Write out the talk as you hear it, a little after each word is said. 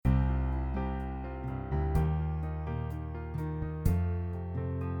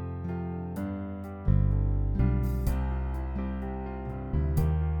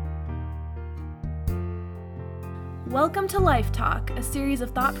Welcome to Life Talk, a series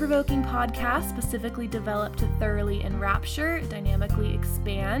of thought-provoking podcasts specifically developed to thoroughly enrapture, dynamically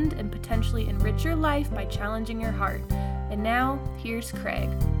expand, and potentially enrich your life by challenging your heart. And now, here's Craig.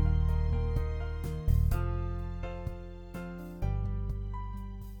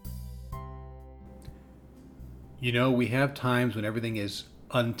 You know, we have times when everything is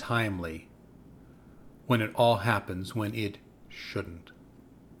untimely, when it all happens when it shouldn't.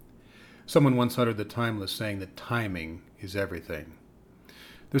 Someone once uttered the timeless saying that timing is everything.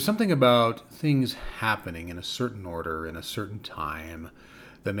 There's something about things happening in a certain order, in a certain time,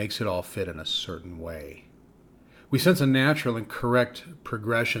 that makes it all fit in a certain way. We sense a natural and correct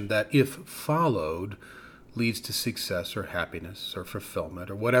progression that, if followed, leads to success or happiness or fulfillment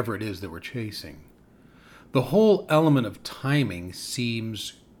or whatever it is that we're chasing. The whole element of timing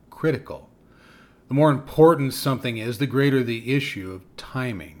seems critical. The more important something is, the greater the issue of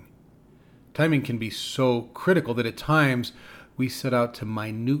timing. Timing can be so critical that at times we set out to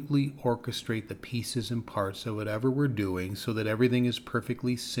minutely orchestrate the pieces and parts of whatever we're doing so that everything is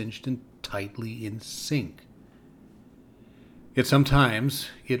perfectly cinched and tightly in sync. Yet sometimes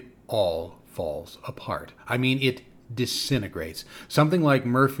it all falls apart. It disintegrates. Something like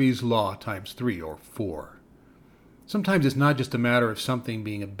Murphy's Law times 3 or 4. Sometimes it's not just a matter of something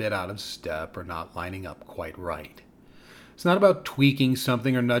being a bit out of step or not lining up quite right. It's not about tweaking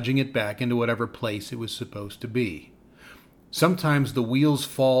something or nudging it back into whatever place it was supposed to be. Sometimes the wheels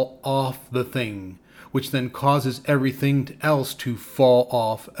fall off the thing, which then causes everything else to fall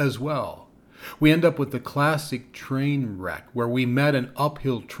off as well. We end up with the classic train wreck where we met an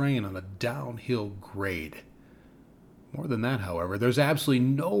uphill train on a downhill grade. More than that, however, there's absolutely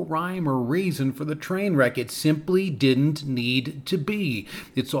no rhyme or reason for the train wreck. It simply didn't need to be.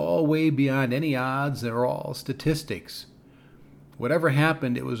 It's all way beyond any odds. They're all statistics. Whatever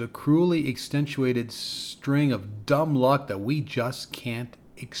happened, it was a cruelly accentuated string of dumb luck that we just can't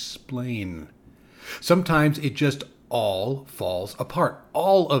explain. Sometimes it just all falls apart.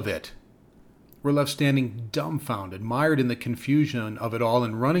 All of it. We're left standing dumbfounded, mired in the confusion of it all,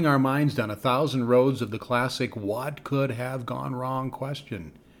 and running our minds down 1,000 roads of the classic what could have gone wrong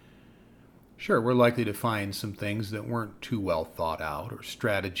question. Sure, we're likely to find some things that weren't too well thought out, or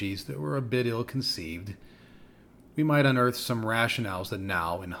strategies that were a bit ill-conceived. We might unearth some rationales that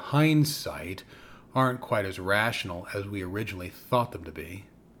now, in hindsight, aren't quite as rational as we originally thought them to be.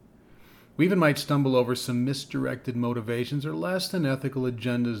 We even might stumble over some misdirected motivations or less than ethical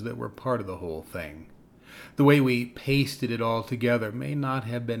agendas that were part of the whole thing. The way we pasted it all together may not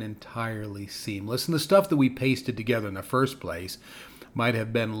have been entirely seamless, and the stuff that we pasted together in the first place might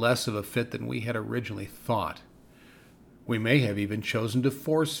have been less of a fit than we had originally thought. We may have even chosen to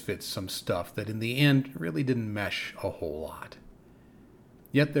force fit some stuff that in the end really didn't mesh a whole lot.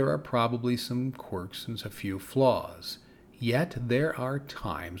 Yet there are probably some quirks and a few flaws. Yet there are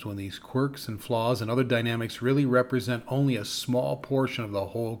times when these quirks and flaws and other dynamics really represent only a small portion of the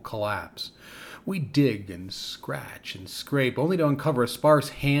whole collapse. We dig and scratch and scrape only to uncover a sparse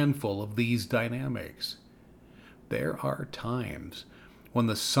handful of these dynamics. There are times when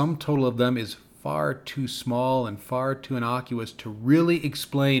the sum total of them is far too small and far too innocuous to really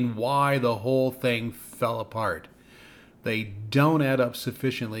explain why the whole thing fell apart. They don't add up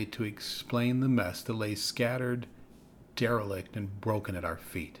sufficiently to explain the mess that lay scattered, derelict, and broken at our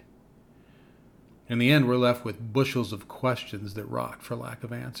feet. In the end, we're left with bushels of questions that rot for lack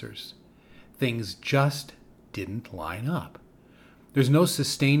of answers. Things just didn't line up. There's no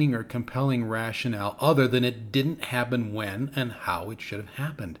sustaining or compelling rationale other than it didn't happen when and how it should have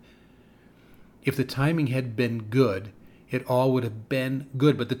happened. If the timing had been good, it all would have been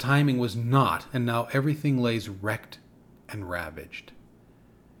good, but the timing was not, and now everything lays wrecked and ravaged.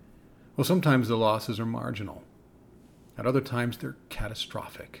 Well, sometimes the losses are marginal. At other times, they're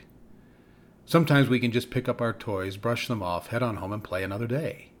catastrophic. Sometimes we can just pick up our toys, brush them off, head on home, and play another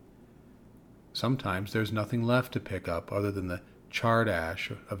day. Sometimes there's nothing left to pick up other than the charred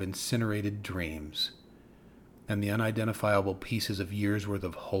ash of incinerated dreams and the unidentifiable pieces of years' worth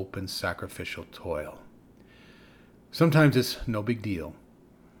of hope and sacrificial toil. Sometimes it's no big deal,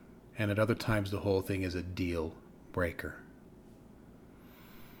 and at other times the whole thing is a deal breaker.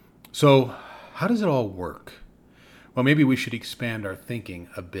 So, how does it all work? Well, maybe we should expand our thinking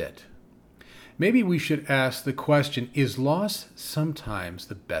a bit. Maybe we should ask the question, is loss sometimes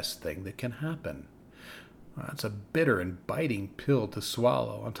the best thing that can happen? Well, that's a bitter and biting pill to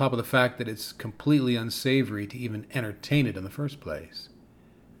swallow, on top of the fact that it's completely unsavory to even entertain it in the first place.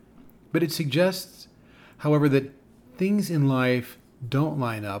 But it suggests, however, that things in life don't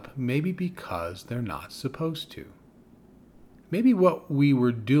line up maybe because they're not supposed to. maybe what we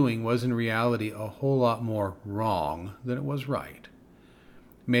were doing was in reality a whole lot more wrong than it was right.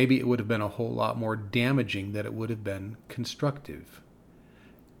 Maybe it would have been a whole lot more damaging than it would have been constructive.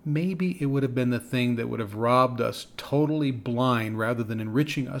 Maybe it would have been the thing that would have robbed us totally blind rather than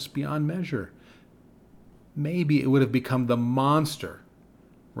enriching us beyond measure. Maybe it would have become the monster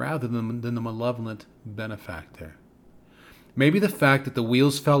rather than the malevolent benefactor. Maybe the fact that the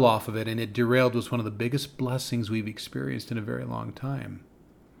wheels fell off of it and it derailed was one of the biggest blessings we've experienced in a very long time.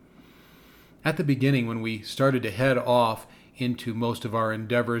 At the beginning, when we started to head off into most of our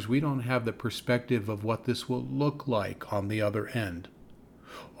endeavors, we don't have the perspective of what this will look like on the other end.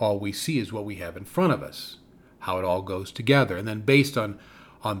 All we see is what we have in front of us, how it all goes together, and then based on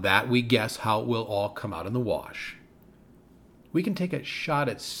that, we guess how it will all come out in the wash. We can take a shot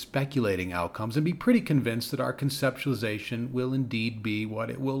at speculating outcomes and be pretty convinced that our conceptualization will indeed be what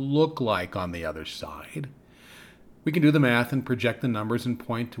it will look like on the other side. We can do the math and project the numbers and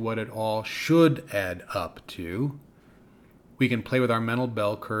point to what it all should add up to. We can play with our mental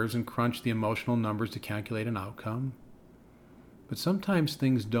bell curves and crunch the emotional numbers to calculate an outcome. But sometimes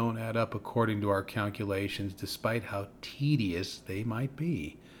things don't add up according to our calculations, despite how tedious they might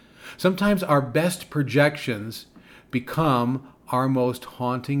be. Sometimes our best projections become our most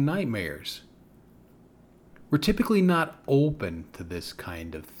haunting nightmares. We're typically not open to this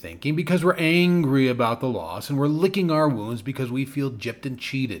kind of thinking because we're angry about the loss and we're licking our wounds because we feel gypped and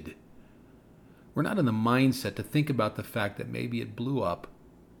cheated. We're not in the mindset to think about the fact that maybe it blew up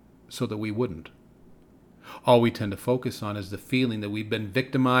so that we wouldn't. All we tend to focus on is the feeling that we've been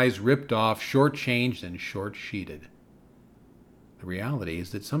victimized, ripped off, shortchanged, and short-sheeted. The reality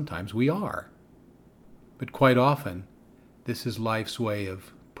is that sometimes we are. But quite often, this is life's way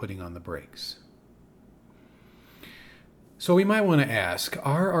of putting on the brakes. So we might want to ask,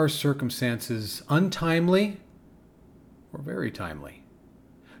 are our circumstances untimely or very timely?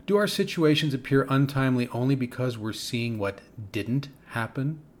 Do our situations appear untimely only because we're seeing what didn't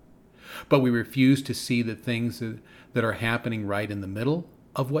happen? But we refuse to see the things that are happening right in the middle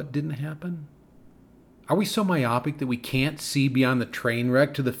of what didn't happen? Are we so myopic that we can't see beyond the train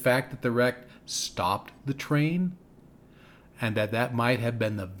wreck to the fact that the wreck stopped the train? And that might have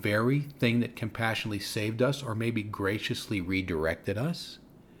been the very thing that compassionately saved us or maybe graciously redirected us?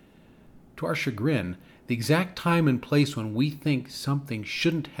 To our chagrin, the exact time and place when we think something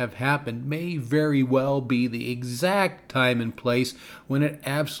shouldn't have happened may very well be the exact time and place when it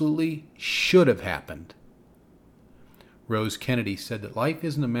absolutely should have happened. Rose Kennedy said that life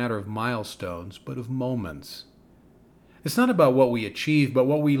isn't a matter of milestones, but of moments. It's not about what we achieve, but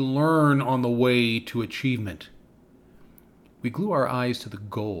what we learn on the way to achievement. We glue our eyes to the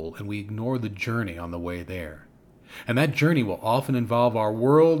goal and we ignore the journey on the way there. And that journey will often involve our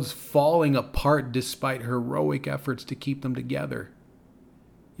worlds falling apart despite heroic efforts to keep them together.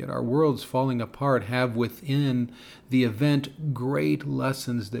 Yet our worlds falling apart have within the event great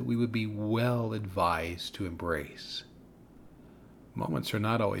lessons that we would be well advised to embrace. Moments are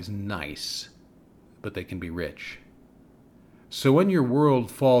not always nice, but they can be rich. So when your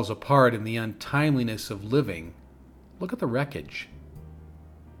world falls apart in the untimeliness of living, look at the wreckage.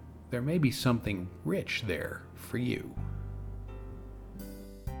 There may be something rich there for you.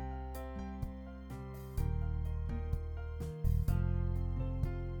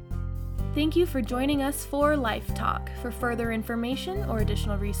 Thank you for joining us for Life Talk. For further information or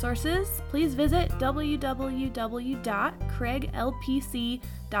additional resources, please visit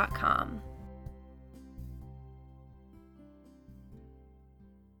www.craiglpc.com.